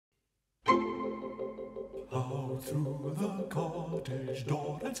Out through the cottage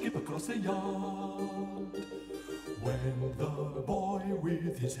door and skip across the yard, when the boy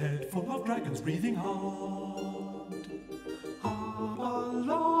with his head full of dragons breathing hard, up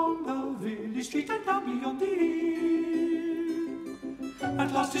along the village street and down beyond the hill,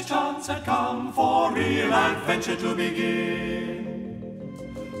 at last his chance had come for real adventure to begin.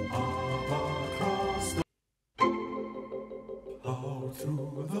 Out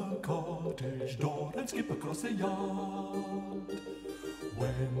through the cottage door and skip across the yard,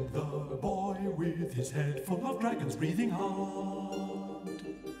 when the boy with his head full of dragons breathing hard,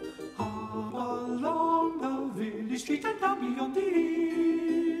 up along the village street and down beyond the hill,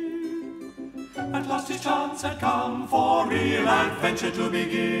 at last his chance had come for real adventure to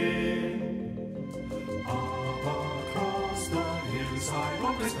begin. Up across the hillside,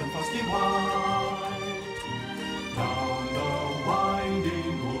 all crisp and frosty white, down the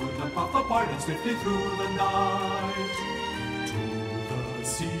winding woodland path the boy ran swiftly through the night, to the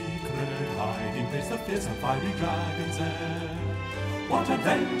secret hiding place the fearsome fiery dragons there. What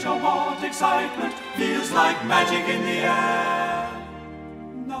adventure, what excitement, feels like magic in the air.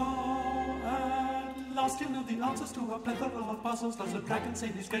 Now at last you know the answers to a plethora of puzzles. Does the dragon say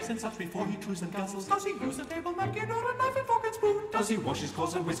his grace and such before he chews and guzzles? Does he use a table napkin or a knife and fork and spoon? Does he wash his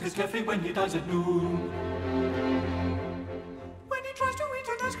claws and whiskers carefully when he dies at noon? When he tries to eat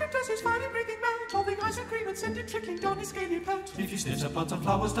an ice cream, does his fiery breathing melt all the ice and cream and send it trickling down his scaly pelt? If he sniffs at plants and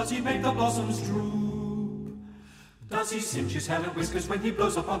flowers, does he make the blossoms droop? Does he singe his hair and whiskers when he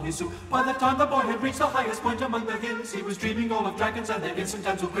blows upon his soup? By the time the boy had reached the highest point among the hills, he was dreaming all of dragons and their instant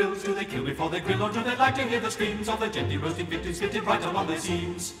damsel grills. Do they kill before they grill, or do they like to hear the screams of the gently roasting victims fitted right along their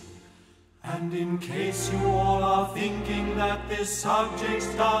seams? And in case you all are thinking that this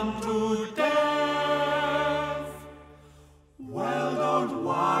subject's done to death, well, don't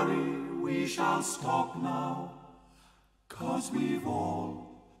worry, we shall stop now, 'cause we've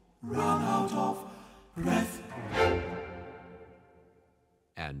all run out of breath.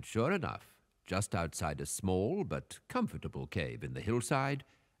 And sure enough, just outside a small but comfortable cave in the hillside,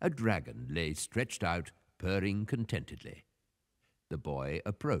 a dragon lay stretched out, purring contentedly. The boy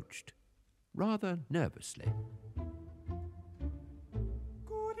approached, rather nervously.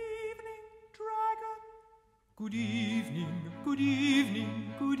 Good evening, dragon. Good evening, good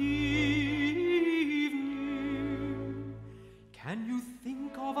evening, good evening. Can you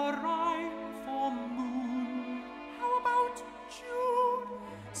think of a rhyme for moon? How about June?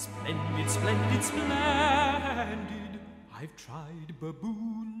 Splendid, splendid, splendid. I've tried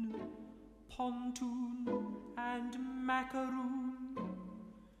baboon, pontoon, and macaroon,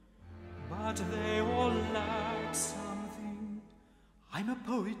 but they all lack something. I'm a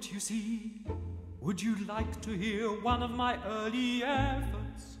poet, you see. Would you like to hear one of my early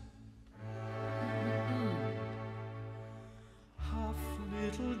efforts? Half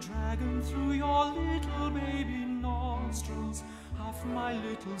little dragon through your little baby nostrils, half my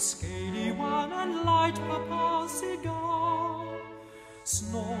little scaly one and light papa's cigar.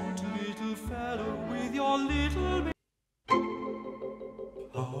 Snort, little fellow, with your little baby.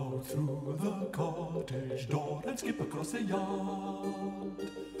 Out through the cottage door and skip across the yard,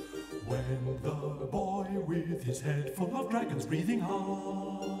 when the boy with his head full of dragons breathing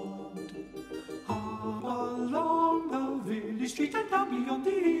hard, up along the village street and down beyond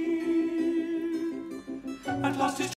the hill, at last his